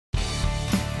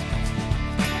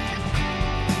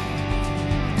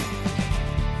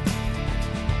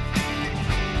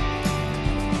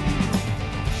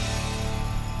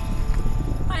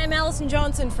I'm Allison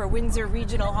Johnson for Windsor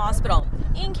Regional Hospital.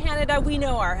 In Canada, we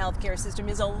know our healthcare system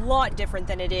is a lot different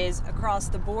than it is across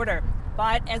the border.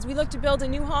 But as we look to build a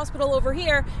new hospital over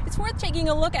here, it's worth taking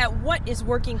a look at what is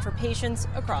working for patients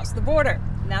across the border.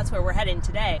 And that's where we're heading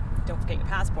today. Don't forget your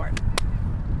passport.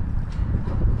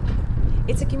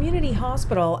 It's a community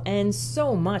hospital and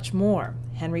so much more.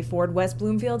 Henry Ford West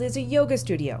Bloomfield is a yoga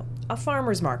studio, a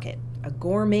farmer's market, a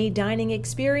gourmet dining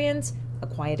experience, a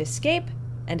quiet escape,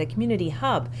 and a community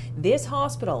hub. This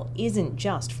hospital isn't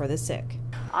just for the sick.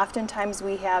 Oftentimes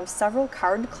we have several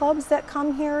card clubs that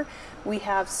come here. We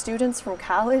have students from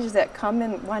college that come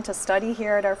and want to study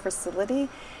here at our facility.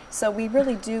 So we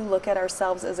really do look at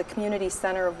ourselves as a community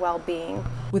center of well-being.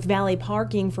 With valet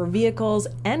parking for vehicles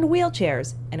and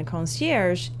wheelchairs and a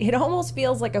concierge, it almost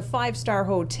feels like a five-star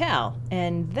hotel,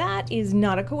 and that is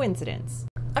not a coincidence.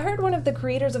 I heard one of the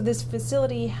creators of this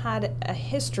facility had a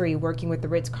history working with the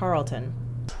Ritz-Carlton.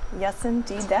 Yes,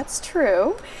 indeed, that's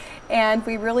true. And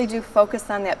we really do focus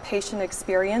on that patient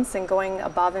experience and going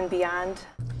above and beyond.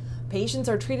 Patients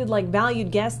are treated like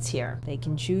valued guests here. They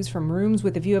can choose from rooms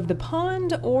with a view of the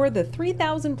pond or the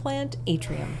 3,000 plant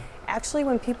atrium. Actually,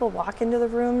 when people walk into the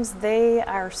rooms, they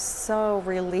are so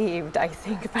relieved, I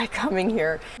think, by coming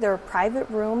here. They're a private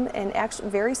room and actually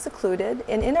very secluded.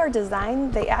 And in our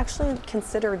design, they actually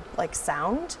consider like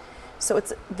sound. So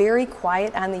it's very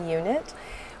quiet on the unit.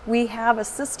 We have a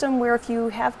system where if you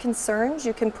have concerns,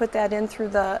 you can put that in through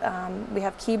the, we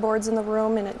have keyboards in the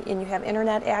room and you have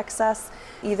internet access.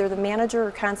 Either the manager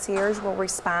or concierge will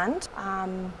respond.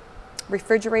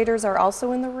 Refrigerators are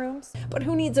also in the rooms. But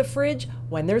who needs a fridge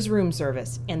when there's room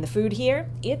service? And the food here,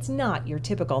 it's not your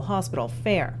typical hospital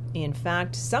fare. In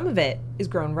fact, some of it is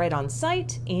grown right on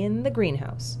site in the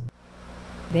greenhouse.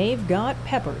 They've got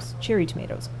peppers, cherry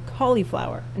tomatoes,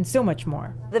 cauliflower, and so much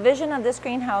more. The vision of this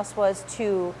greenhouse was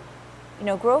to,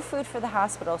 grow food for the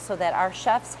hospital so that our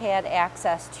chefs had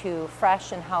access to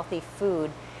fresh and healthy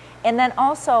food. And then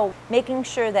also making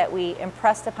sure that we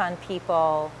impressed upon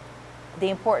people the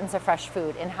importance of fresh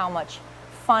food and how much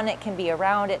fun it can be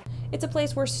around it. It's a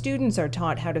place where students are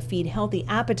taught how to feed healthy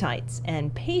appetites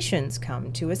and patients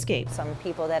come to escape. Some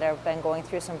people that have been going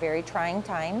through some very trying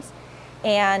times,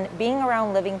 and being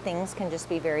around living things can just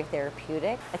be very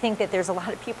therapeutic. I think that there's a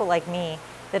lot of people like me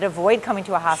that avoid coming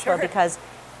to a hospital because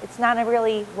it's not a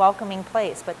really welcoming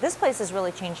place, but this place has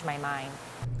really changed my mind.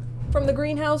 From the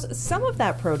greenhouse, some of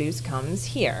that produce comes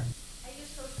here.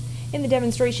 In the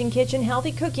demonstration kitchen,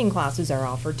 healthy cooking classes are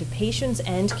offered to patients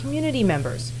and community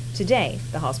members. Today,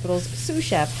 the hospital's sous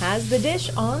chef has the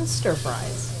dish on stir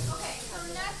fries. Okay, so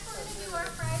next we're going to do our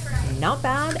fried rice. Not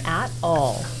bad at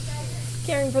all.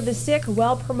 Caring for the sick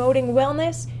while promoting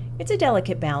wellness, it's a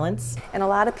delicate balance. And a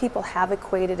lot of people have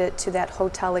equated it to that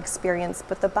hotel experience,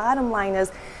 but the bottom line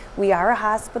is we are a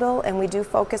hospital and we do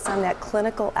focus on that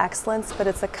clinical excellence, but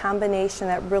it's a combination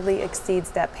that really exceeds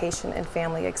that patient and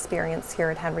family experience here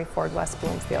at Henry Ford West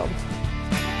Bloomfield.